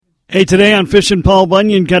Hey, today on Fishin' Paul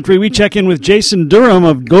Bunyan Country, we check in with Jason Durham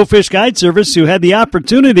of Go Fish Guide Service, who had the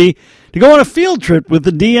opportunity to go on a field trip with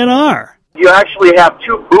the DNR. You actually have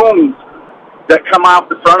two booms that come off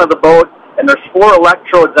the front of the boat, and there's 4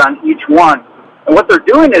 electrodes on each one. And what they're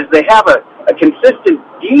doing is they have a consistent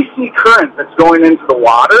DC current that's going into the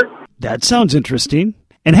water. That sounds interesting.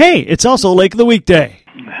 And hey, it's also Lake of the Weekday.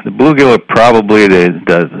 The bluegill are probably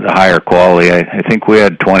the higher quality. I think we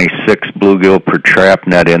had 26 bluegill per trap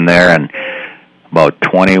net in there, and about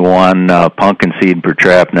 21 pumpkin seed per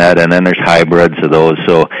trap net, and then there's hybrids of those.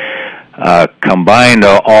 So combined,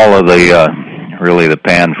 all of the really the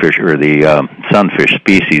panfish or the sunfish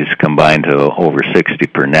species combined to over 60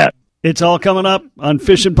 per net. It's all coming up on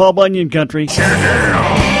Fishin' Paul Bunyan Country.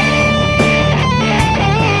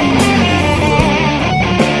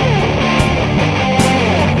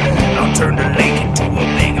 Turn the lake into a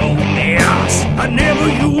big old mess. I never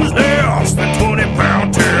use less than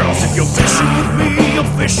 20-pound tails. If you're fishing with me,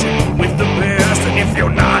 you're fishing with the best. And if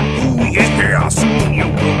you're not, ooh yeah, soon you're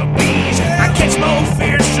gonna be. I catch more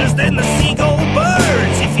fishes than the seagull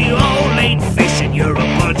birds. If you all ain't fishing, you're a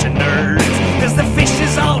bunch of nerds. Cause the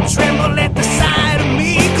fishes all tremble at the sight of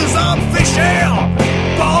me. Cause I'm fishing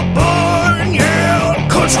Paul Bunyan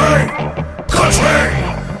Country.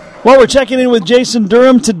 Well, we're checking in with Jason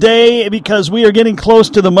Durham today because we are getting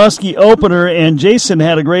close to the Muskie opener, and Jason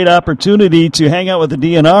had a great opportunity to hang out with the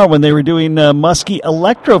DNR when they were doing Muskie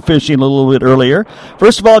electrofishing a little bit earlier.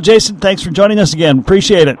 First of all, Jason, thanks for joining us again.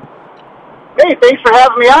 Appreciate it. Hey, thanks for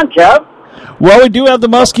having me on, Kev. Well, we do have the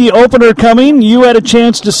Muskie opener coming. You had a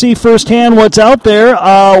chance to see firsthand what's out there.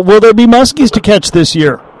 Will there be muskies to catch this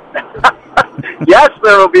year? Yes,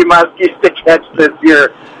 there will be muskies to catch this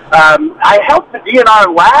year. I helped the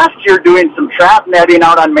DNR last year doing some trap netting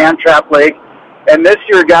out on Mantrap Lake, and this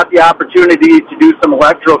year got the opportunity to do some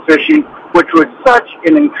electrofishing, which was such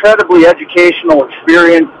an incredibly educational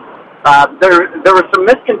experience. There were some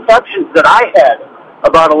misconceptions that I had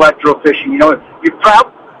about electrofishing. The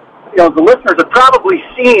listeners have probably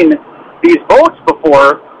seen these boats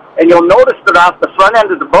before, and you'll notice that off the front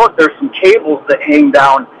end of the boat there's some cables that hang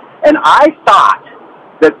down, and I thought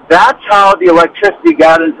that's how the electricity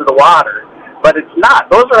got into the water. But it's not.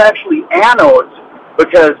 Those are actually anodes,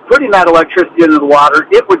 because putting that electricity into the water,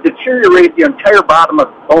 it would deteriorate the entire bottom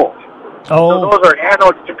of the boat. Oh. So those are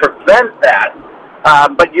anodes to prevent that.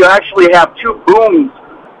 But you actually have two booms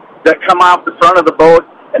that come off the front of the boat,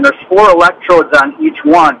 and there's 4 electrodes on each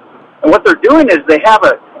one. And what they're doing is they have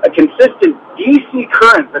a consistent DC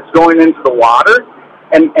current that's going into the water,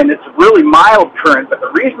 and it's really mild current, but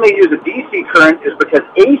the reason they use a DC current is because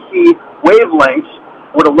AC wavelengths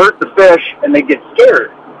would alert the fish and they get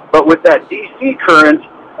scared. But with that DC current,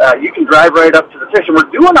 you can drive right up to the fish. And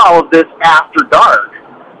we're doing all of this after dark.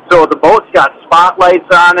 So the boat's got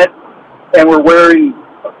spotlights on it, and we're wearing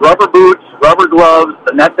rubber boots, rubber gloves.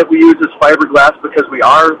 The net that we use is fiberglass because we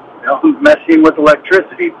are messing with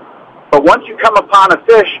electricity. But once you come upon a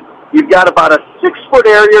fish, you've got about a 6-foot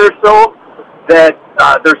area or so that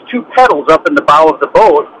there's 2 pedals up in the bow of the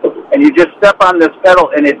boat, and you just step on this pedal,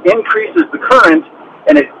 and it increases the current,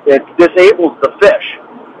 and it disables the fish.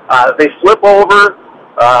 They flip over,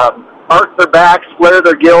 arc their backs, flare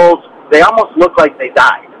their gills. They almost look like they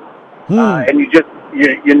died. And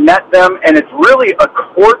you net them, and it's really a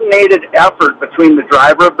coordinated effort between the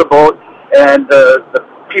driver of the boat and the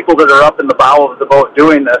people that are up in the bow of the boat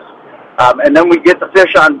doing this. And then we get the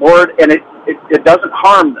fish on board, and it doesn't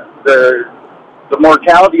harm them. The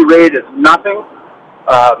mortality rate is nothing.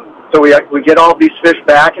 So we get all these fish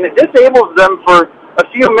back, and it disables them for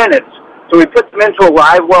a few minutes. So we put them into a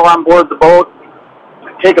live well on board the boat,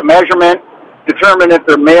 take a measurement, determine if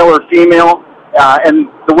they're male or female, and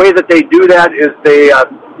the way that they do that is they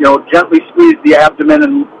gently squeeze the abdomen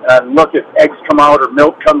and look if eggs come out or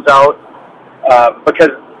milk comes out,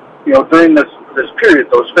 because during this period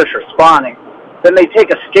those fish are spawning. Then they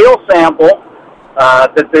take a scale sample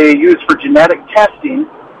that they use for genetic testing,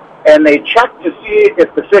 and they check to see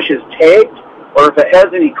if the fish is tagged or if it has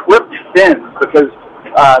any clipped fins, because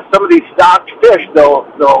some of these stocked fish, they'll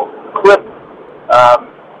clip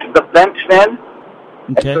the vent fin,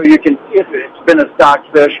 Okay. and so you can see if it's been a stocked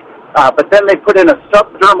fish. But then they put in a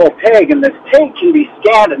subdermal tag, and this tag can be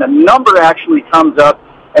scanned, and a number actually comes up,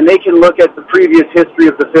 and they can look at the previous history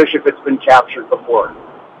of the fish if it's been captured before.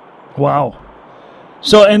 Wow.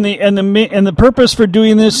 So, and the purpose for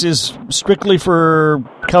doing this is strictly for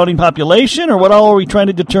counting population, or what all are we trying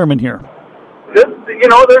to determine here?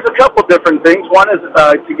 There's a couple different things. One is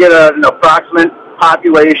to get an approximate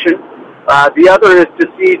population. The other is to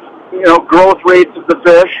see, growth rates of the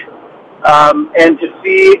fish, and to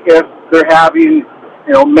see if they're having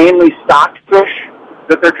mainly stock fish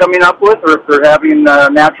that they're coming up with, or if they're having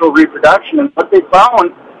natural reproduction. And what they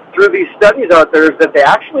found through these studies out there is that they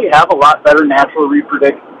actually have a lot better natural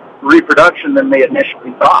reproduction than they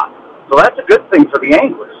initially thought. So that's a good thing for the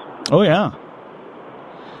anglers. Oh, yeah.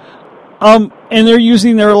 And they're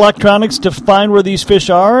using their electronics to find where these fish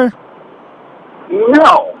are?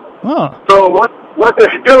 No. Huh. So what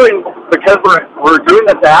they're doing, because we're doing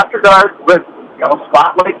this after dark with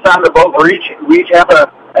spotlights on the boat, we each have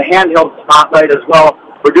a handheld spotlight as well.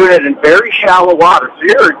 We're doing it in very shallow water, so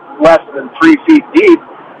you're less than 3 feet deep,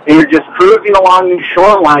 and you're just cruising along these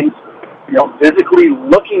shorelines, physically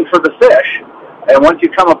looking for the fish. And once you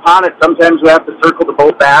come upon it, sometimes we have to circle the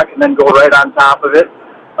boat back and then go right on top of it.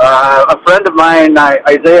 A friend of mine,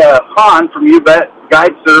 Isaiah Hahn from UBET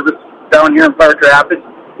Guide Service down here in Park Rapids,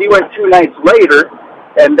 he went 2 nights later,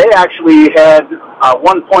 and they actually had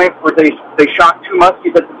one point where they shot 2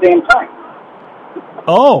 muskies at the same time.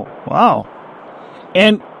 Oh, wow.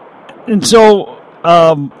 And so,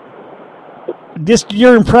 just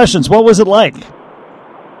your impressions, what was it like?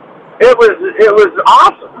 It was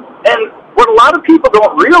awesome. And what a lot of people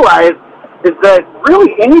don't realize is that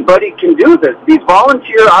really anybody can do this. These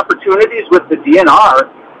volunteer opportunities with the DNR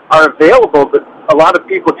are available, but a lot of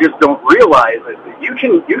people just don't realize it. You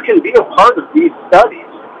can be a part of these studies.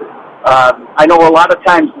 I know a lot of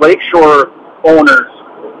times lakeshore owners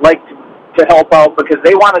like to help out because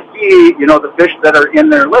they want to see, the fish that are in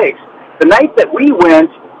their lakes. The night that we went,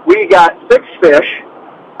 we got 6 fish.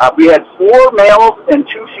 We had 4 males and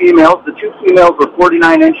 2 females. The 2 females were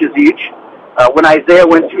 49 inches each. When Isaiah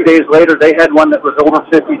went 2 days later, they had one that was over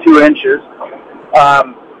 52 inches.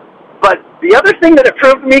 But the other thing that it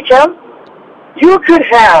proved to me, Kev, you could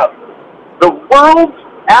have the world's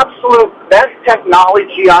absolute best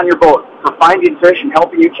technology on your boat for finding fish and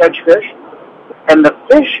helping you catch fish, and the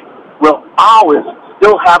fish will always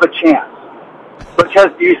still have a chance because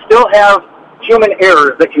you still have human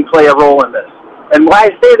error that can play a role in this. And why I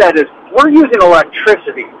say that is we're using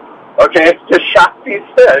electricity, to shock these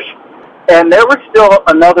fish, and there were still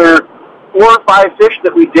another 4 or 5 fish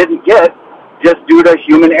that we didn't get just due to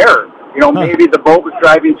human error. Maybe the boat was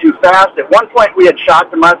driving too fast. At one point we had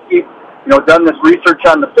shot the muskie, done this research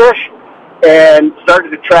on the fish, and started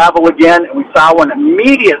to travel again, and we saw one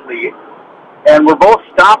immediately, and we're both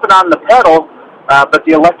stomping on the pedal, but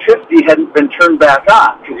the electricity hadn't been turned back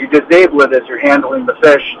on, because you disable it as you're handling the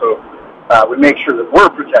fish, so we make sure that we're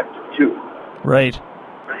protected too. Right.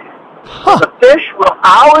 Huh. The fish will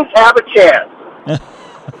always have a chance.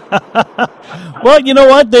 Well, you know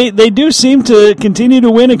what? They do seem to continue to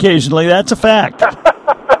win occasionally. That's a fact.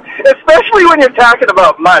 Especially when you're talking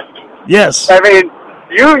about muskies. Yes. I mean,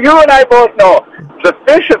 you and I both know the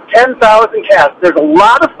fish of 10,000 casts, there's a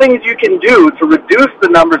lot of things you can do to reduce the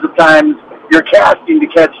numbers of times you're casting to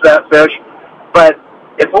catch that fish, but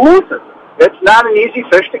it's elusive. It's not an easy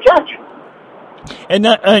fish to catch.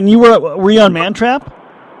 And you were you on Mantrap?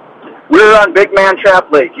 We were on Big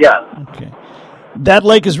Mantrap Lake, yes. Okay. That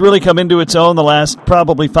lake has really come into its own the last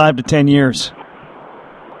probably 5 to 10 years.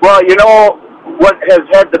 Well, what has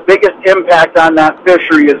had the biggest impact on that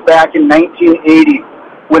fishery is back in 1980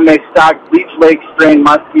 when they stocked Leech Lake strain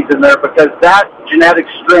muskies in there, because that genetic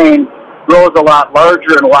strain grows a lot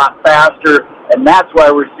larger and a lot faster, and that's why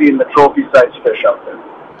we're seeing the trophy-sized fish out there.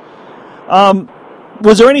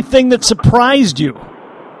 Was there anything that surprised you?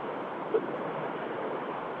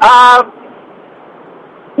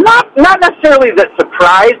 Not necessarily that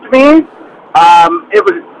surprised me.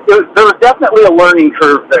 There was definitely a learning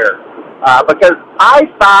curve there, because I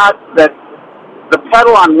thought that the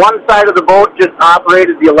pedal on one side of the boat just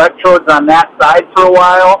operated the electrodes on that side for a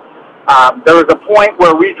while. There was a point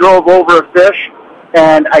where we drove over a fish,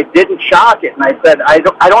 and I didn't shock it, and I said, I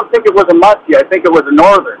don't think it was a muskie. I think it was a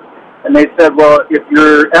northern. And they said, well, if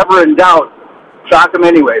you're ever in doubt, shock them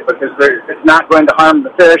anyway, because it's not going to harm the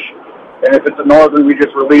fish. And if it's a northern, we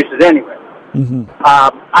just release it anyway. Mm-hmm.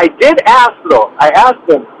 I did ask, though. I asked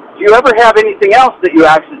them, do you ever have anything else that you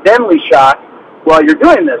accidentally shot while you're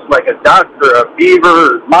doing this, like a duck or a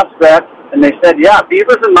beaver or muskrat? And they said, yeah,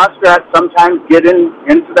 beavers and muskrats sometimes get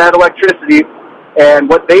into that electricity, and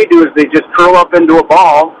what they do is they just curl up into a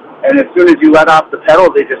ball, and as soon as you let off the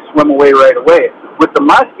pedal, they just swim away right away. With the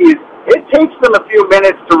muskies, it takes them a few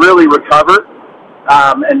minutes to really recover.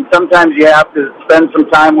 And sometimes you have to spend some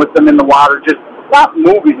time with them in the water, just not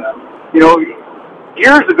moving them.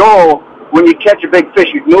 Years ago, when you catch a big fish,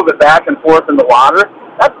 you'd move it back and forth in the water.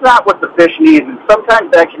 That's not what the fish needs, and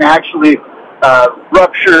sometimes that can actually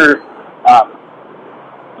rupture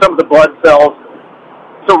some of the blood cells.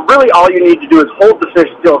 So really all you need to do is hold the fish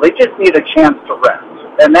still. They just need a chance to rest.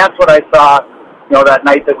 And that's what I saw that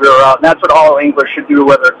night that we were out. And that's what all anglers should do,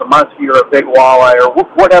 whether it's a muskie or a big walleye or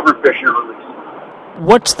whatever fish you're releasing.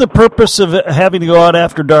 What's the purpose of having to go out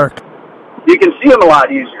after dark? You can see them a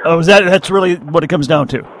lot easier. Oh, that's really what it comes down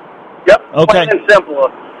to? Yep, okay. Plain and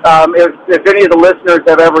simple. If any of the listeners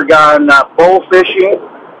have ever gone bowl fishing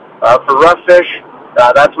for rough fish,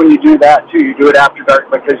 that's when you do that too. You do it after dark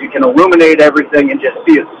because you can illuminate everything and just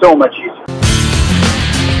see it so much easier.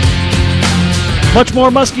 Much more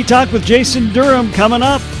Muskie Talk with Jason Durham coming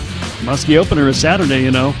up. Muskie opener is Saturday,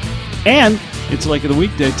 and it's like the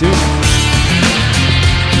weekday too.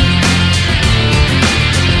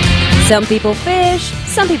 Some people fish,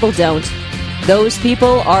 some people don't. Those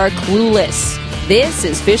people are clueless. This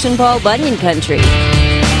is Fishin' Paul Bunyan Country.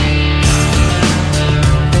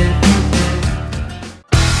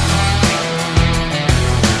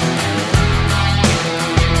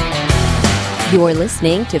 You're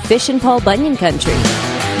listening to Fishin' Paul Bunyan Country.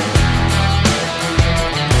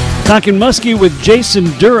 Talking muskie with Jason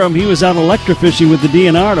Durham. He was out electrofishing with the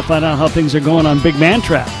DNR to find out how things are going on Big Man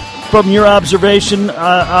Trap. From your observation,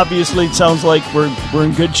 obviously it sounds like we're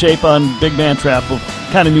in good shape on Big Man Trap. We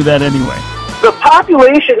kind of knew that anyway. The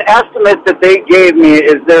population estimate that they gave me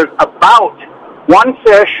is there's about one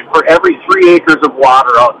fish for every 3 acres of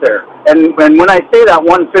water out there. And when I say that,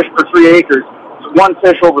 one fish per 3 acres, it's one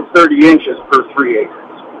fish over 30 inches per 3 acres.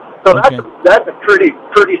 So okay. That's a pretty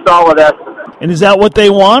solid estimate. And is that what they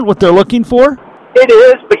want, what they're looking for? It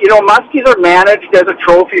is, but muskies are managed as a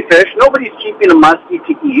trophy fish. Nobody's keeping a muskie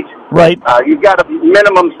to eat. Right. You've got a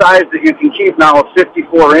minimum size that you can keep now of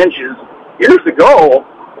 54 inches. Years ago,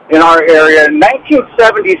 in our area, in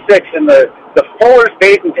 1976, in the Fuller's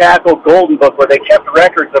Bait and Tackle Golden Book, where they kept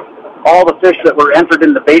records of all the fish that were entered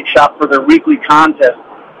in the bait shop for their weekly contest.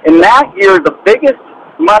 In that year, the biggest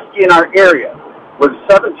muskie in our area was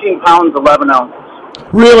 17 pounds, 11 ounces.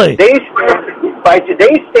 Really? By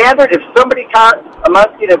today's standard, if somebody caught a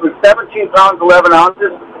muskie that was 17 pounds, 11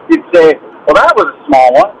 ounces, you'd say, well, that was a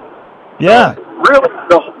small one. Yeah. Really,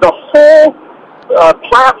 the whole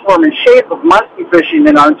platform and shape of muskie fishing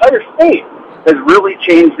in our entire state has really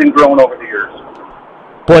changed and grown over the years.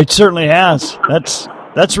 Boy, it certainly has.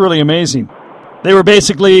 That's really amazing. They were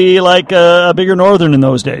basically like a bigger northern in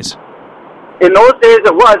those days. In those days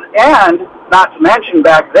it was, and not to mention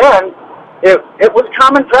back then, it was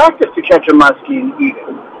common practice to catch a muskie and eat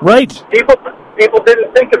it. Right. People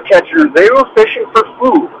didn't think of catching them. They were fishing for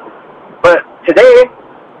food. But today,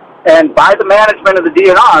 and by the management of the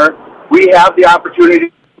DNR, we have the opportunity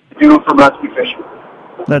to do for muskie fishing.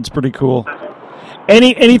 That's pretty cool.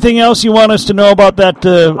 Anything else you want us to know about that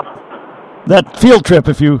field trip?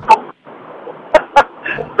 If you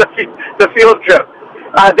the field trip,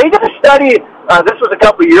 they did a study. This was a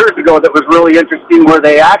couple of years ago that was really interesting, where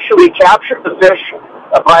they actually captured the fish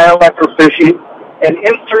via electrofishing and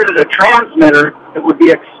inserted a transmitter that would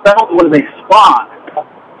be expelled when they spawned.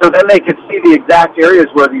 So then they could see the exact areas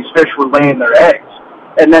where these fish were laying their eggs.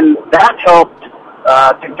 And then that helped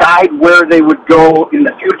to guide where they would go in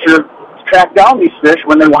the future to track down these fish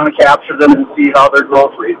when they want to capture them and see how their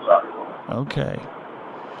growth rates are. Okay.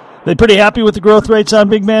 They pretty happy with the growth rates on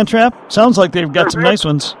Big Man Trap? Sounds like they've got some nice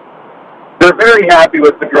ones. They're very happy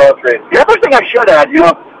with the growth rates. The other thing I should add,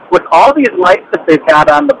 with all these lights that they've got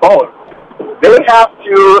on the boat, they have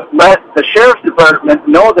to let the sheriff's department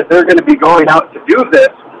know that they're going to be going out to do this,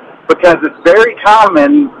 because it's very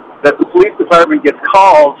common that the police department gets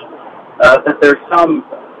calls that there's some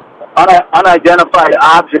unidentified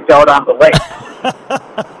object out on the lake.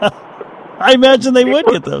 I imagine they would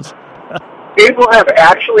get those. People have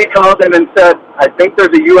actually called in and said, I think there's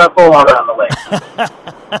a UFO out on the lake.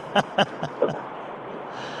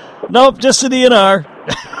 Nope, just the DNR.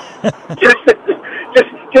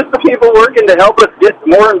 just the people working to help us get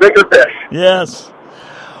more and bigger fish. Yes.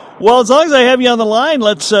 Well, as long as I have you on the line,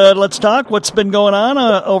 let's talk. What's been going on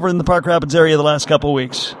over in the Park Rapids area the last couple of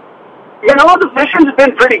weeks? The fishing's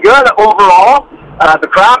been pretty good overall. The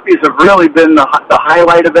crappies have really been the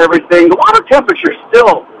highlight of everything. The water temperature's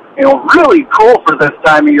still, really cool for this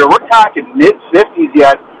time of year. We're talking mid-50s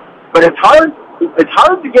yet, but it's hard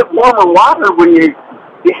to get warmer water when you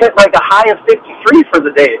hit like a high of 53 for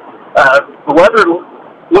the day. The weather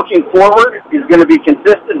looking forward is going to be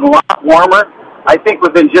consistent and a lot warmer. I think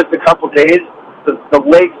within just a couple days, the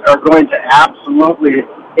lakes are going to absolutely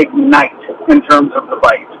ignite in terms of the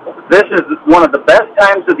bite. This is one of the best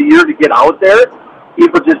times of the year to get out there.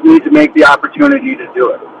 People just need to make the opportunity to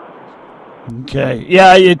do it. Okay.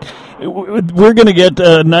 Yeah, we're going to get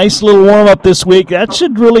a nice little warm-up this week. That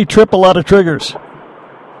should really trip a lot of triggers.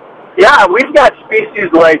 Yeah, we've got species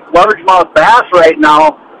like largemouth bass right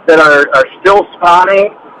now that are still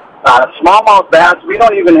spawning. Smallmouth bass, we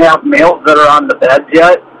don't even have males that are on the beds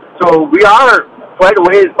yet. So we are quite a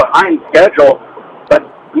ways behind schedule. But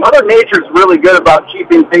Mother Nature's really good about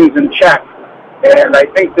keeping things in check. And I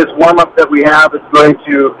think this warm-up that we have is going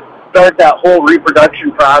to start that whole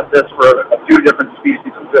reproduction process for a few different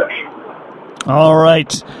species of fish. All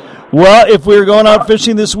right. Well, if we were going out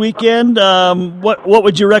fishing this weekend, what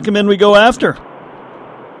would you recommend we go after?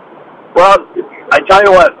 Well, I tell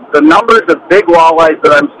you what, the numbers of big walleyes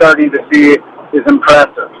that I'm starting to see is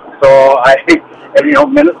impressive. So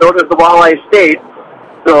Minnesota's the walleye state,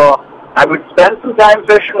 so I would spend some time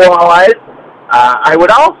fishing walleyes. I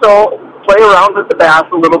would also play around with the bass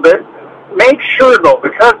a little bit. Make sure, though,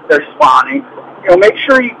 because they're spawning, make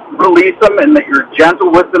sure you release them and that you're gentle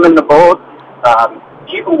with them in the boat.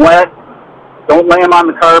 Keep them wet. Don't lay them on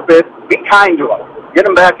the carpet. Be kind to them. Get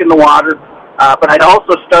them back in the water. But I'd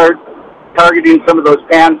also start targeting some of those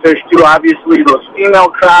panfish, too. Obviously, those female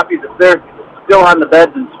crappies, if they're still on the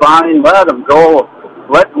beds and spawning, let them go.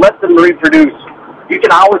 Let them reproduce. You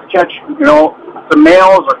can always catch, some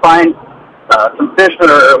males or find some fish that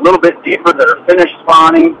are a little bit deeper that are finished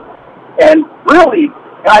spawning. And really,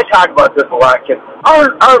 I talk about this a lot, kids.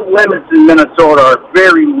 Our limits in Minnesota are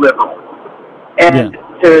very liberal. And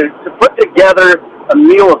to put together a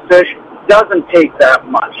meal of fish doesn't take that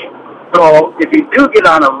much. So if you do get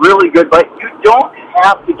on a really good bite, you don't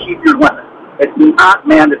have to keep your limit. It's not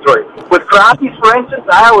mandatory. With crappies, for instance,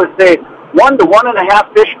 I always say 1 to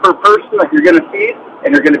 1.5 fish per person that you're going to feed,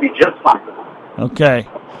 and you're going to be just fine. Okay.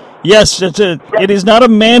 Yes, it is not a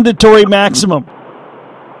mandatory maximum.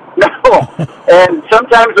 No. And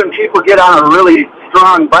sometimes when people get on a really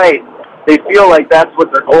strong bite, they feel like that's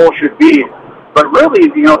what their goal should be. But really,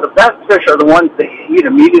 the best fish are the ones that you eat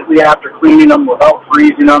immediately after cleaning them without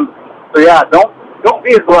freezing them. So yeah, don't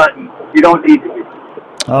be a glutton. You don't need to be.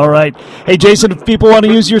 All right. Hey, Jason, if people want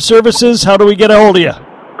to use your services, how do we get a hold of you?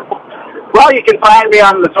 Well, you can find me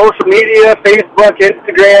on the social media, Facebook,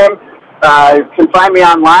 Instagram. You can find me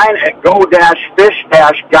online at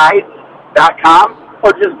go-fish-guides.com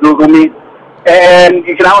or just Google me. And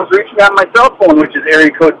you can always reach me on my cell phone, which is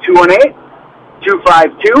area code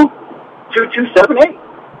 218-252-2278.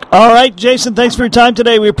 All right, Jason, thanks for your time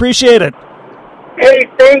today. We appreciate it. Hey,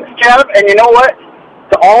 thanks, Kev. And you know what?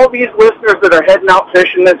 To all these listeners that are heading out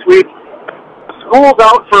fishing this week, school's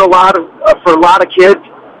out for a lot of kids.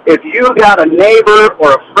 If you got a neighbor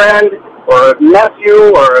or a friend or a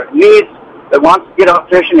nephew or a niece that wants to get out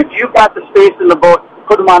fishing, if you've got the space in the boat,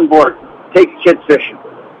 put them on board. Take the kids fishing.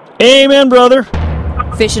 Amen, brother.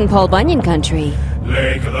 Fishin' Paul Bunyan Country.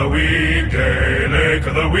 Lake of the weekday, lake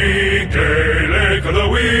of the weekday, lake of the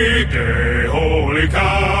weekday, holy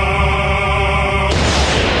cow.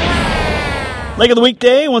 Lake of the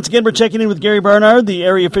Weekday. Once again, we're checking in with Gary Barnard, the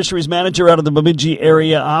area fisheries manager out of the Bemidji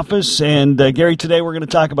area office. And Gary, today we're going to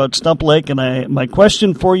talk about Stump Lake. And my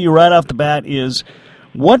question for you right off the bat is,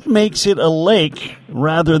 what makes it a lake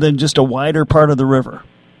rather than just a wider part of the river?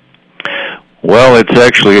 Well, it's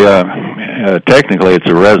actually, technically it's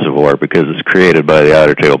a reservoir because it's created by the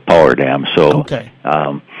Otter Tail Power Dam. So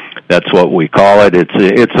that's what we call it.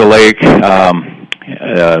 It's a lake.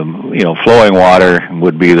 Flowing water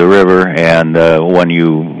would be the river, and when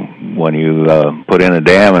you put in a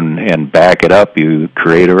dam and back it up, you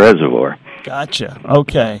create a reservoir. Gotcha.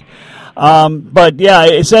 Okay. But yeah,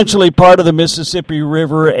 essentially part of the Mississippi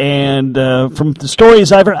River, and from the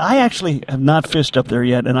stories I've heard, I actually have not fished up there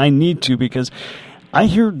yet, and I need to because I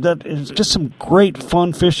hear that it's just some great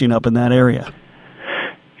fun fishing up in that area.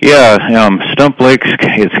 Yeah, Stump Lake,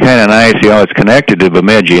 it's kind of nice. It's connected to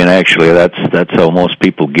Bemidji, and actually that's how most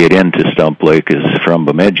people get into Stump Lake is from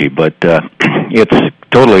Bemidji. But it's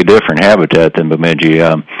totally different habitat than Bemidji.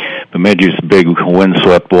 Bemidji's a big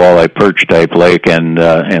windswept walleye perch type lake, and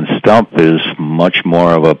Stump is much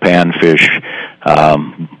more of a panfish,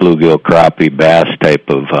 bluegill, crappie, bass type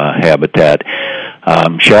of habitat.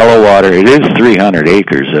 Shallow water. It is 300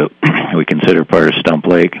 acres that we consider part of Stump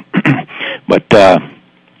Lake, but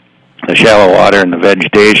the shallow water and the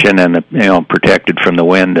vegetation and protected from the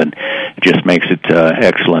wind, and it just makes it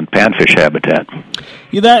excellent panfish habitat.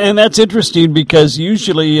 And that's interesting because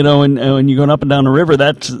usually, when you're going up and down the river,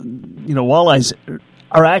 that's, walleyes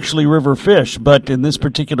are actually river fish, but in this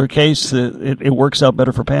particular case, it works out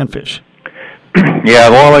better for panfish. Yeah,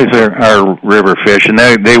 walleyes are river fish, and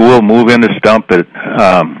they will move into Stump at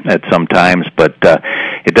some times, but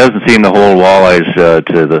it doesn't seem to hold walleyes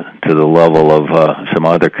to the level of some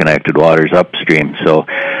other connected waters upstream. So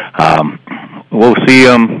We'll see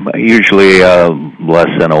them usually less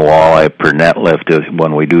than a walleye per net lift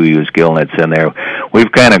when we do use gill nets in there. We've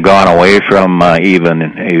kind of gone away from even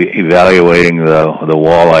evaluating the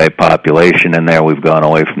walleye population in there. We've gone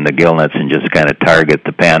away from the gill nets and just kind of target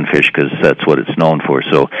the panfish because that's what it's known for.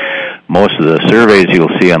 So most of the surveys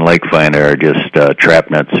you'll see on Lake Finder are just trap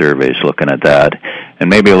net surveys looking at that, and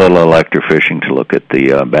maybe a little electrofishing to look at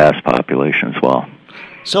the bass population as well.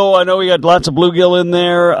 So I know we got lots of bluegill in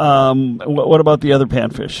there. What about the other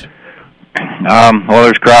panfish? Well,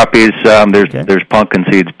 there's crappies. There's pumpkin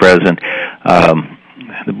seeds present.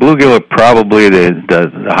 The bluegill are probably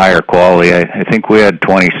the higher quality. I think we had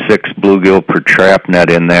 26 bluegill per trap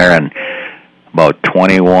net in there, and about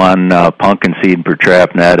 21 pumpkin seed per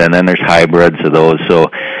trap net, and then there's hybrids of those.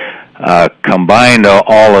 So combined,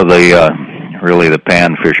 all of the really the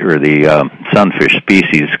panfish or the sunfish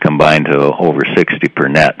species combined to over 60 per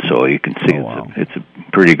net. So you can see it's a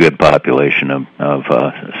pretty good population of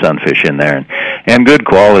sunfish in there, and good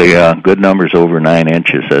quality, good numbers over 9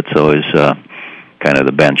 inches. That's always kind of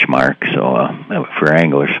the benchmark. So for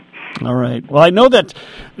anglers. All right. Well, I know that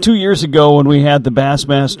 2 years ago when we had the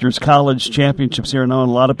Bassmasters College Championships here, I know a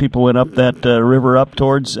lot of people went up that river up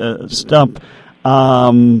towards Stump.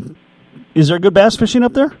 Is there good bass fishing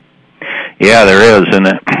up there? Yeah, there is, and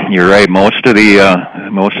you're right. Most of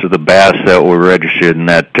the bass that were registered in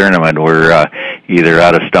that tournament were either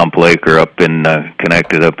out of Stump Lake or up in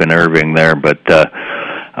connected up in Irving there. But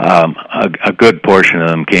a good portion of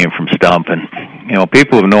them came from Stump, and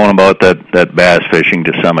people have known about that bass fishing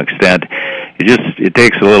to some extent. It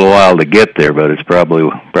takes a little while to get there, but it's probably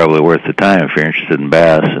worth the time if you're interested in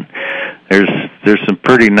bass. And there's some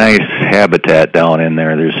pretty nice habitat down in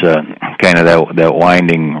there. There's kind of that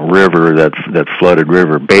winding river, that flooded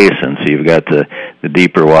river basin. So you've got the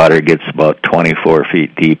deeper water. It gets about 24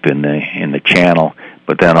 feet deep in the channel,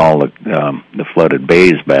 but then all the flooded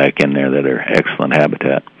bays back in there that are excellent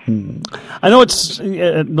habitat. I know it's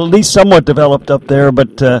at least somewhat developed up there,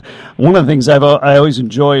 but one of the things I always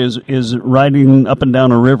enjoy is riding up and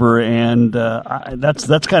down a river, and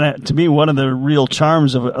that's kind of, to me, one of the real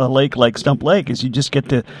charms of a lake like Stump Lake is you just get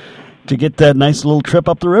to get that nice little trip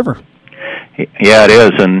up the river. Yeah, it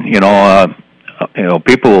is, and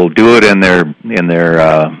people will do it in their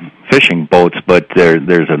fishing boats, but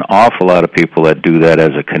there's an awful lot of people that do that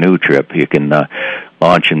as a canoe trip. You can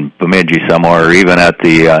launch in Bemidji somewhere, or even at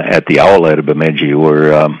the outlet of Bemidji where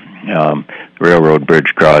the railroad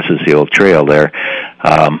bridge crosses the old trail there,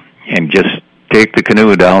 and just take the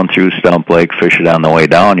canoe down through Stump Lake, fish it on the way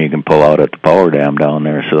down. You can pull out at the power dam down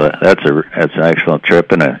there. So that's an excellent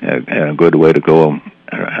trip and a good way to go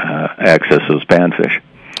access those panfish.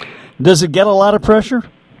 Does it get a lot of pressure?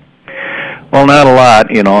 Well, not a lot.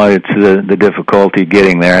 It's the difficulty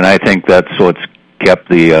getting there, and I think that's what's kept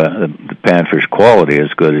the panfish quality as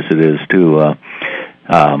good as it is too.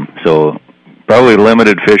 So probably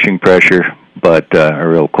limited fishing pressure, but a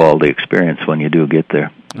real quality experience when you do get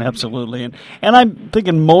there. Absolutely, and I'm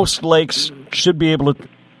thinking most lakes should be able to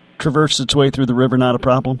traverse its way through the river, not a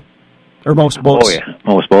problem. Or most boats. Oh yeah,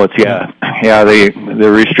 most boats. Yeah.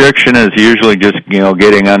 The restriction is usually just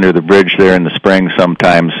getting under the bridge there in the spring.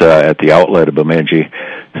 Sometimes at the outlet of Bemidji,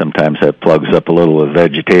 sometimes that plugs up a little with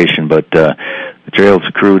vegetation. But the Trails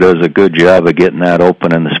crew does a good job of getting that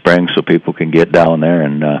open in the spring so people can get down there.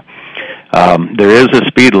 And there is a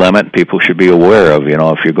speed limit people should be aware of.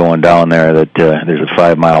 If you're going down there, that there's a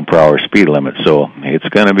 5 mile per hour speed limit. So it's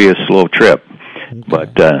going to be a slow trip,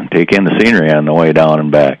 but take in the scenery on the way down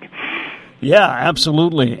and back. Yeah,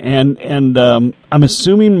 absolutely, and I'm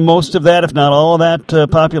assuming most of that, if not all of that,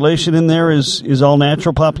 population in there is all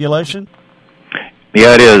natural population.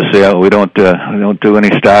 Yeah, it is. Yeah, we don't do any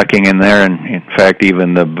stocking in there, and in fact,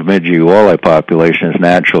 even the Bemidji walleye population is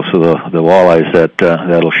natural. So the walleyes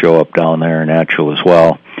that'll show up down there are natural as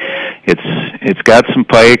well. It's got some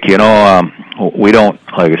pike. We don't,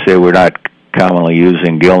 like I say, we're not commonly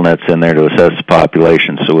using gill nets in there to assess the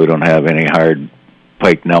population, so we don't have any hard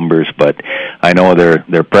pike numbers, but I know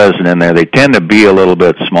they're present in there. They tend to be a little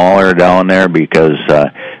bit smaller down there because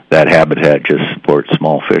that habitat just supports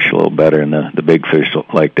small fish a little better, and the big fish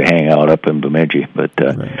like to hang out up in Bemidji. But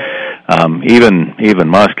even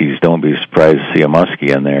muskies, don't be surprised to see a muskie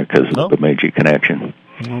in there because of the Bemidji connection.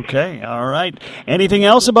 Okay, all right. Anything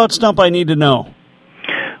else about Stump I need to know?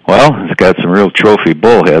 Well, it's got some real trophy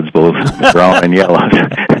bullheads, both brown and yellow.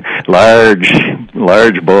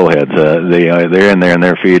 Large bullheads. They're in there and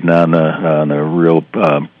they're feeding on the real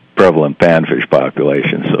prevalent panfish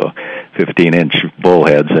population. So 15-inch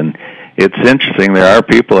bullheads, and it's interesting. There are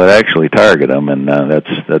people that actually target them, and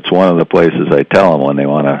that's one of the places I tell them when they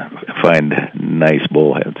want to find nice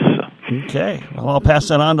bullheads. So. Okay. Well, I'll pass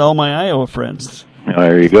that on to all my Iowa friends.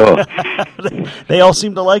 There you go. They all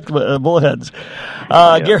seem to like bullheads.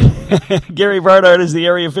 Gary Barnard is the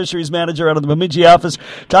area fisheries manager out of the Bemidji office,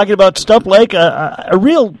 talking about Stump Lake, a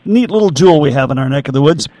real neat little jewel we have in our neck of the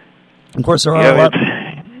woods. Of course, there are a lot.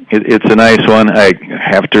 It's a nice one. I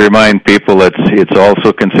have to remind people that it's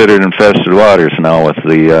also considered infested waters now with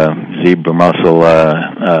the zebra mussel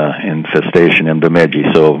infestation in Bemidji.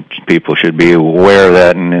 So people should be aware of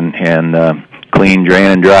that and clean,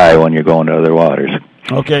 drain, and dry when you're going to other waters.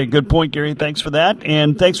 Okay, good point, Gary. Thanks for that,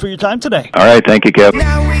 and thanks for your time today. All right, thank you, Kevin.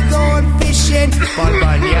 Now we going fishing on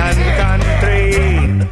Bunyan Country.